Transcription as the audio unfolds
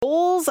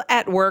Goals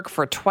at work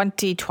for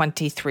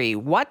 2023.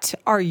 What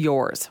are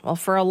yours? Well,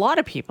 for a lot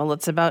of people,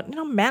 it's about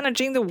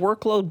managing the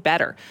workload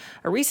better.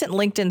 A recent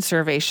LinkedIn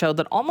survey showed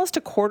that almost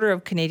a quarter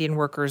of Canadian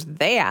workers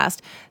they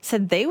asked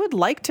said they would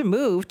like to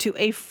move to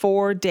a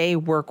 4-day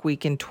work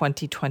week in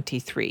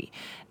 2023.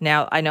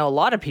 Now, I know a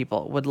lot of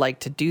people would like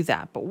to do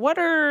that, but what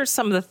are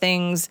some of the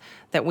things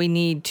that we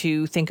need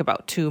to think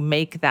about to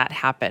make that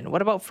happen?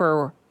 What about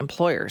for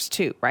employers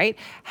too, right?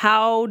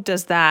 How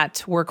does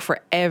that work for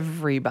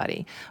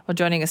everybody? Well,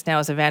 joining us now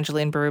is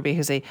Evangeline Berube,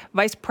 who's a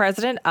Vice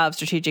President of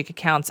Strategic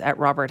Accounts at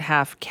Robert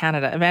Half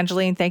Canada.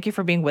 Evangeline, thank you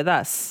for being with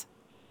us.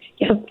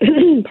 Yeah,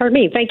 pardon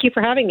me. Thank you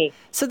for having me.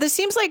 So this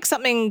seems like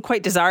something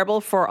quite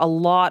desirable for a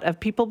lot of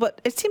people,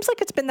 but it seems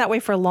like it's been that way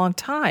for a long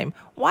time.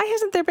 Why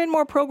hasn't there been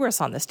more progress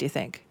on this, do you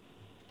think?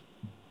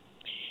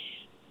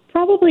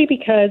 Probably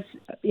because,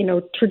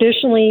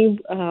 traditionally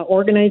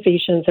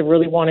organizations have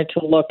really wanted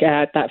to look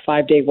at that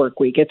 5-day work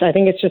week. I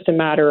think it's just a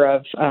matter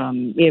of,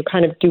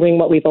 kind of doing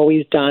what we've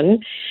always done.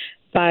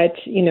 But,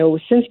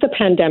 since the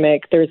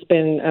pandemic, there's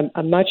been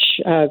a much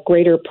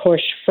greater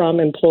push from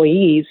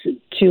employees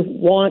to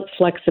want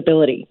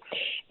flexibility.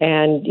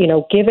 And,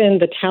 given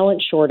the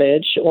talent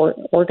shortage,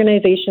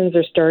 organizations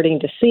are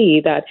starting to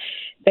see that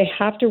they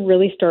have to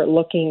really start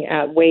looking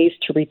at ways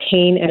to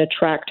retain and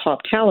attract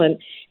top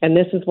talent. And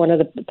this is one of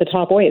the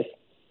top ways.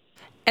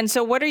 And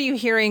so what are you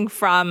hearing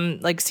from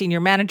senior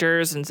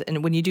managers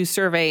and when you do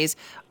surveys,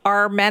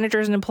 are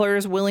managers and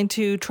employers willing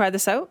to try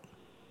this out?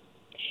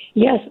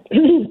 Yes.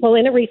 Well,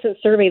 in a recent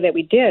survey that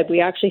we did, we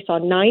actually saw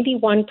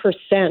 91%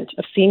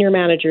 of senior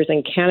managers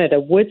in Canada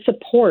would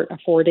support a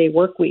 4-day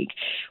work week,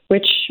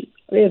 which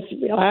is,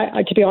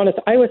 to be honest,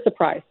 I was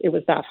surprised it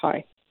was that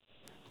high.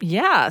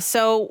 Yeah.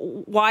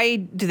 So why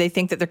do they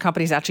think that their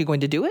company is actually going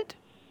to do it?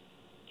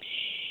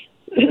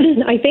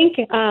 I think,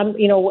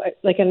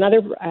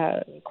 another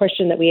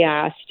question that we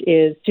asked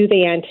is, do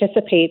they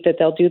anticipate that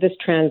they'll do this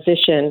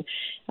transition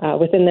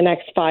within the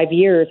next 5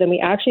 years? And we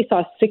actually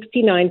saw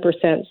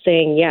 69%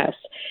 saying yes.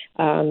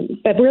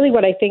 But really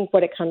what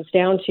it comes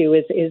down to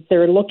is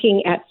they're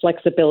looking at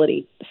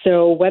flexibility.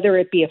 So whether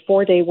it be a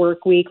 4-day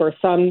work week or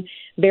some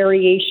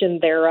variation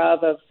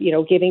thereof of,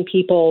 giving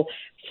people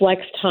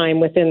flex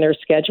time within their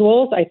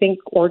schedules, I think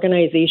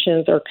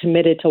organizations are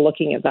committed to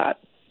looking at that.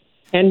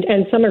 And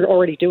some are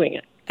already doing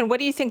it. And what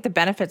do you think the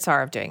benefits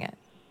are of doing it?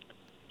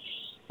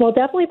 Well,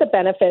 definitely the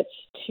benefits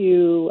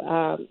to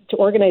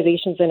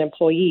organizations and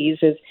employees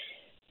is,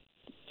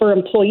 for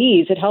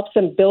employees, it helps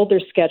them build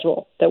their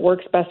schedule that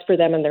works best for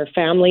them and their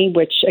family,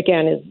 which,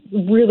 again, is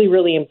really,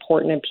 really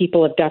important. And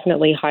people have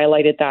definitely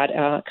highlighted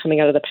that coming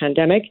out of the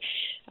pandemic.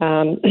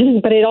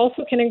 But it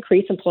also can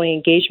increase employee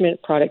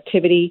engagement,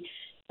 productivity,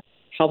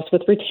 helps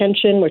with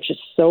retention, which is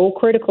so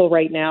critical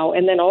right now.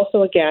 And then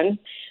also, again,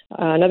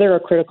 another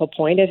critical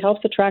point, it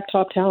helps attract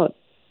top talent.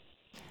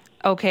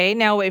 Okay.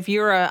 Now, if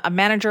you're a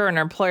manager or an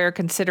employer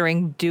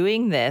considering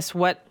doing this,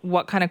 what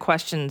kind of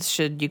questions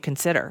should you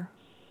consider?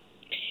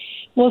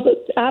 Well,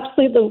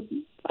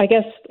 absolutely. I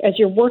guess as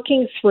you're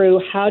working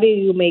through how do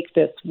you make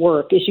this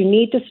work, is you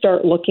need to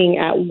start looking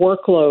at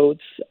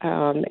workloads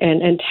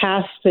and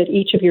tasks that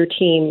each of your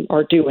team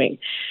are doing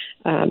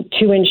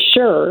to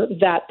ensure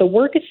that the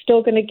work is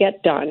still going to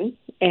get done,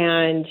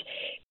 and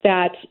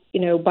that,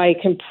 by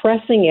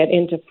compressing it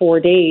into 4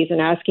 days and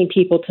asking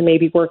people to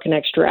maybe work an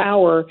extra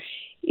hour,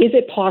 is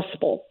it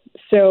possible?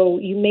 So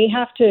you may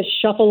have to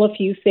shuffle a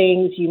few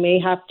things. You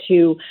may have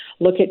to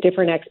look at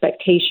different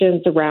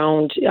expectations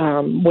around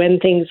when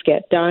things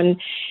get done.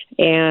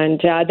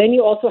 And then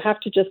you also have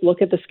to just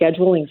look at the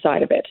scheduling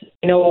side of it.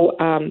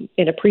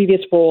 In a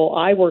previous role,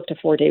 I worked a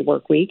 4-day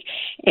work week,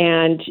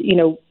 and,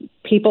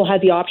 people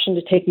had the option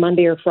to take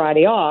Monday or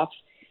Friday off,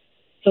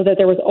 so that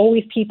there was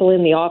always people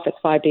in the office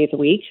 5 days a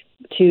week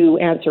to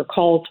answer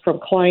calls from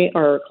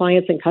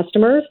clients and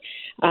customers.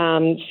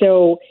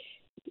 So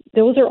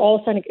those are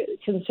all kind of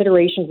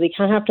considerations they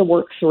kind of have to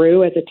work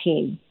through as a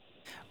team.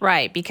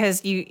 Right,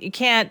 because you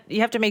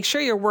have to make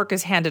sure your work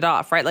is handed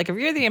off, right? Like if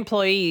you're the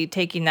employee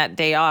taking that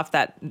day off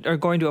or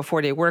going to a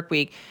 4-day work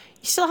week,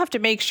 you still have to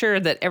make sure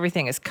that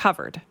everything is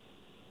covered.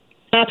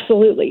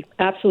 Absolutely.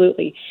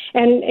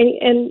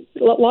 And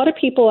a lot of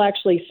people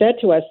actually said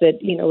to us that,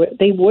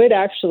 they would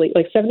actually,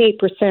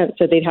 78%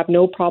 said they'd have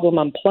no problem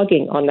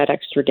unplugging on that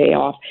extra day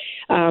off.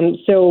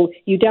 So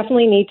you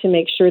definitely need to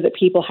make sure that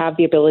people have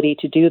the ability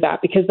to do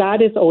that, because that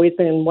has always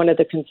been one of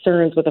the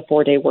concerns with a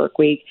 4-day work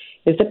week,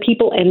 is that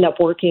people end up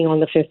working on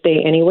the 5th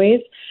day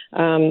anyways.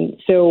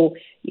 So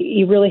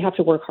you really have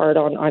to work hard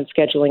on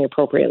scheduling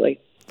appropriately.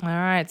 All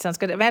right. Sounds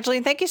good.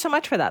 Evangeline, thank you so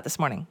much for that this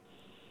morning.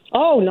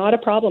 Oh, not a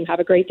problem.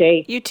 Have a great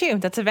day. You too.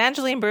 That's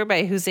Evangeline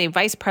Berube, who's a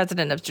Vice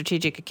President of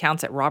Strategic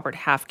Accounts at Robert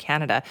Half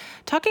Canada,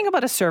 talking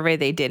about a survey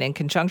they did in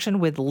conjunction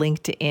with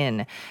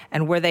LinkedIn,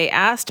 and where they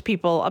asked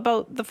people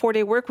about the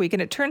 4-day work week.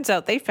 And it turns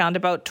out they found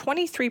about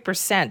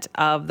 23%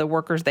 of the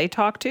workers they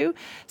talked to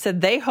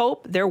said they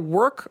hope their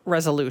work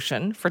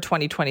resolution for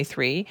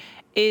 2023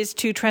 is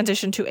to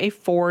transition to a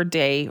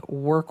 4-day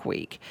work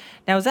week.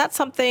 Now, is that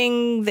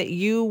something that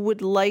you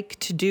would like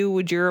to do?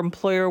 Would your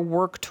employer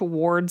work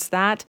towards that?